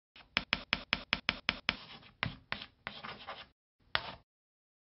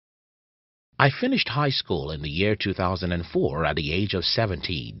I finished high school in the year 2004 at the age of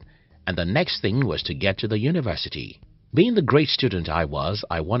 17, and the next thing was to get to the university. Being the great student I was,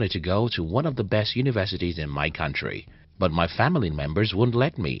 I wanted to go to one of the best universities in my country, but my family members wouldn't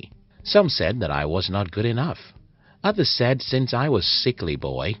let me. Some said that I was not good enough. Others said since I was a sickly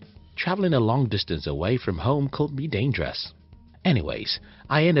boy, traveling a long distance away from home could be dangerous. Anyways,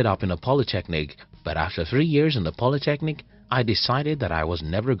 I ended up in a polytechnic, but after 3 years in the polytechnic, I decided that I was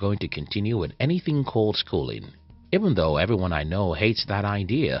never going to continue with anything called schooling. Even though everyone I know hates that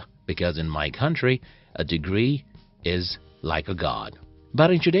idea, because in my country, a degree is like a god.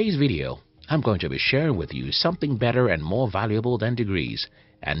 But in today's video, I'm going to be sharing with you something better and more valuable than degrees,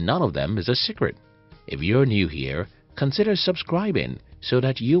 and none of them is a secret. If you're new here, consider subscribing so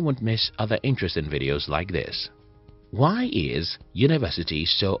that you won't miss other interesting videos like this. Why is university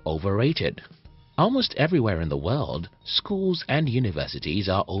so overrated? Almost everywhere in the world, schools and universities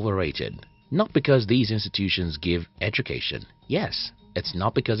are overrated. Not because these institutions give education. Yes, it's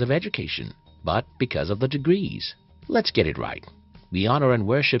not because of education, but because of the degrees. Let's get it right. The honor and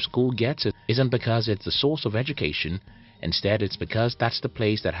worship school gets isn't because it's the source of education. Instead, it's because that's the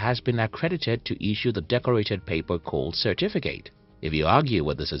place that has been accredited to issue the decorated paper called certificate. If you argue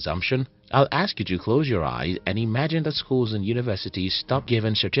with this assumption, I'll ask you to close your eyes and imagine that schools and universities stop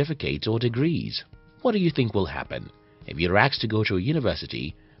giving certificates or degrees. What do you think will happen? If you're asked to go to a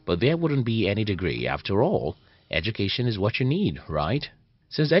university, but there wouldn't be any degree, after all, education is what you need, right?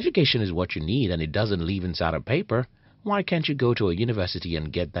 Since education is what you need and it doesn't live inside a paper, why can't you go to a university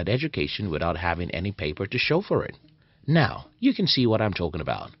and get that education without having any paper to show for it? Now, you can see what I'm talking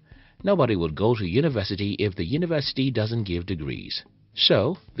about. Nobody would go to university if the university doesn't give degrees.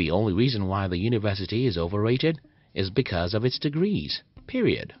 So, the only reason why the university is overrated is because of its degrees,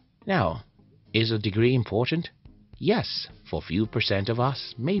 period. Now, is a degree important? Yes, for few percent of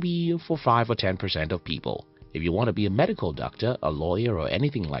us, maybe for 5 or 10% of people. If you want to be a medical doctor, a lawyer or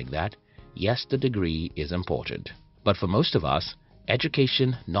anything like that, yes, the degree is important. But for most of us,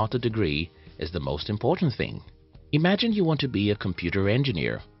 education, not a degree, is the most important thing. Imagine you want to be a computer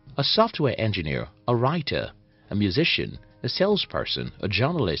engineer, a software engineer, a writer, a musician, a salesperson, a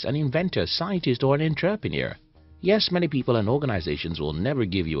journalist, an inventor, scientist, or an entrepreneur. Yes, many people and organizations will never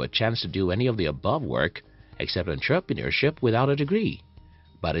give you a chance to do any of the above work except entrepreneurship without a degree.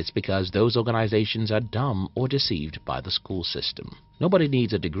 But it's because those organizations are dumb or deceived by the school system. Nobody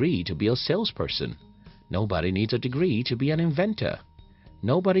needs a degree to be a salesperson. Nobody needs a degree to be an inventor.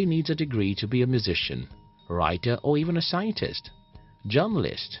 Nobody needs a degree to be a musician, writer, or even a scientist.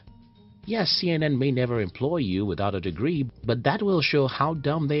 Journalist. Yes, CNN may never employ you without a degree, but that will show how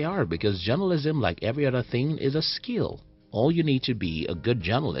dumb they are because journalism, like every other thing, is a skill. All you need to be a good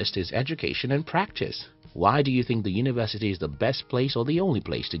journalist is education and practice. Why do you think the university is the best place or the only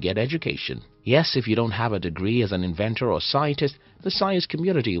place to get education? Yes, if you don't have a degree as an inventor or scientist, the science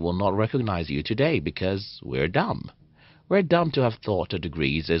community will not recognize you today because we're dumb. We're dumb to have thought that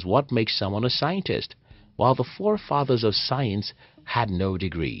degrees is what makes someone a scientist, while the forefathers of science had no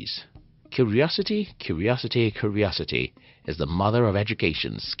degrees. Curiosity, curiosity, curiosity is the mother of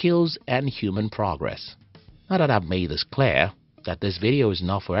education, skills, and human progress. Now that I've made this clear, that this video is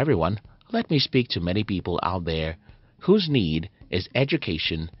not for everyone, let me speak to many people out there whose need is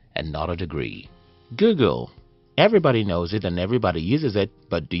education and not a degree. Google. Everybody knows it and everybody uses it,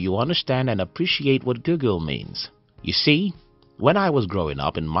 but do you understand and appreciate what Google means? You see, when I was growing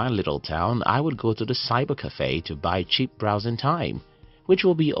up in my little town, I would go to the cyber cafe to buy cheap browsing time, which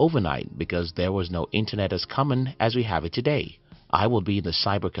will be overnight because there was no internet as common as we have it today. I would be in the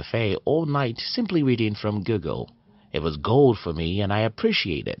cyber cafe all night simply reading from Google. It was gold for me and I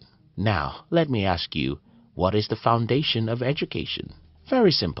appreciate it. Now, let me ask you, what is the foundation of education?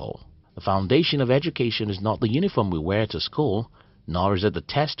 Very simple. The foundation of education is not the uniform we wear to school, nor is it the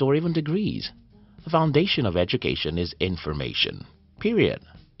test or even degrees. The foundation of education is information. Period.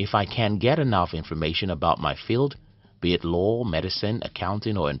 If I can't get enough information about my field, be it law, medicine,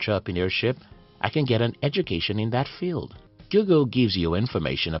 accounting, or entrepreneurship, I can get an education in that field. Google gives you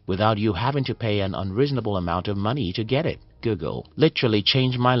information without you having to pay an unreasonable amount of money to get it. Google literally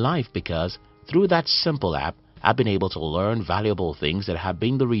changed my life because through that simple app, I've been able to learn valuable things that have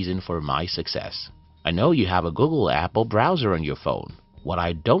been the reason for my success. I know you have a Google app or browser on your phone. What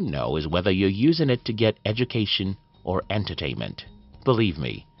I don't know is whether you're using it to get education or entertainment. Believe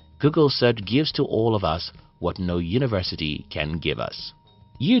me, Google Search gives to all of us what no university can give us.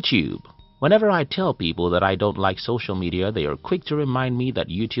 YouTube. Whenever I tell people that I don't like social media, they are quick to remind me that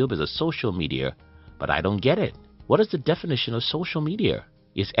YouTube is a social media, but I don't get it. What is the definition of social media?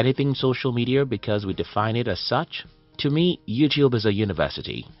 Is anything social media because we define it as such? To me, YouTube is a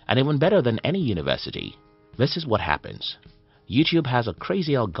university, and even better than any university. This is what happens. YouTube has a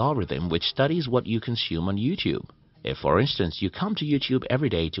crazy algorithm which studies what you consume on YouTube. If, for instance, you come to YouTube every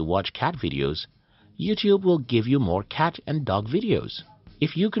day to watch cat videos, YouTube will give you more cat and dog videos.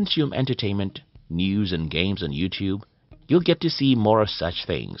 If you consume entertainment, news and games on YouTube, you'll get to see more of such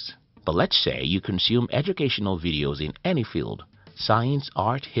things. But let's say you consume educational videos in any field, science,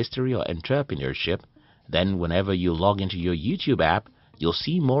 art, history or entrepreneurship, then whenever you log into your YouTube app, you'll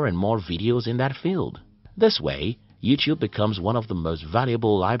see more and more videos in that field. This way, YouTube becomes one of the most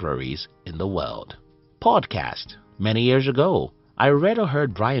valuable libraries in the world. Podcast. Many years ago, I read or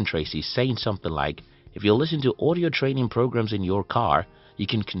heard Brian Tracy saying something like, if you listen to audio training programs in your car, you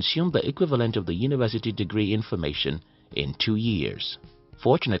can consume the equivalent of the university degree information in 2 years.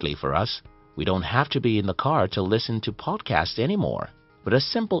 Fortunately for us, we don't have to be in the car to listen to podcasts anymore. With a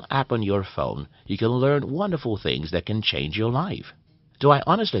simple app on your phone, you can learn wonderful things that can change your life. Do I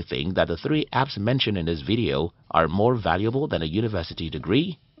honestly think that the 3 apps mentioned in this video are more valuable than a university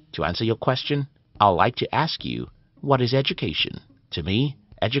degree? To answer your question, I'd like to ask you, what is education? To me,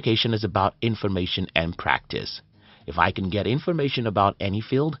 education is about information and practice. If I can get information about any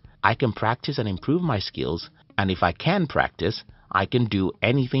field, I can practice and improve my skills, and if I can practice, I can do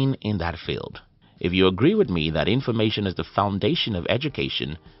anything in that field. If you agree with me that information is the foundation of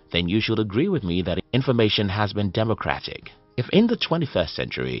education, then you should agree with me that information has been democratic. If in the 21st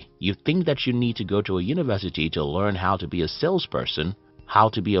century you think that you need to go to a university to learn how to be a salesperson, how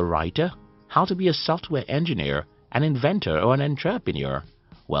to be a writer, how to be a software engineer, an inventor or an entrepreneur,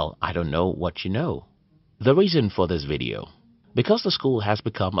 well, I don't know what you know. The reason for this video. Because the school has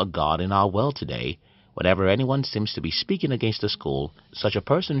become a god in our world today, whenever anyone seems to be speaking against the school, such a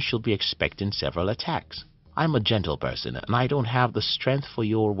person should be expecting several attacks. I'm a gentle person and I don't have the strength for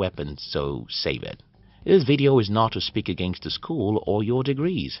your weapons, so save it. This video is not to speak against the school or your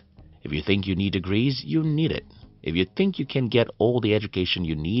degrees. If you think you need degrees, you need it. If you think you can get all the education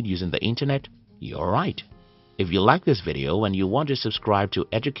you need using the internet, you're right. If you like this video and you want to subscribe to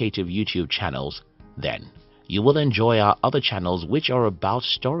educative YouTube channels, then you will enjoy our other channels which are about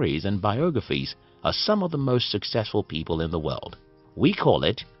stories and biographies of some of the most successful people in the world. We call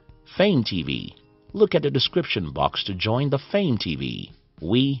it Fame TV. Look at the description box to join the Fame TV.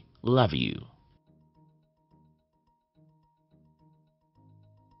 We love you.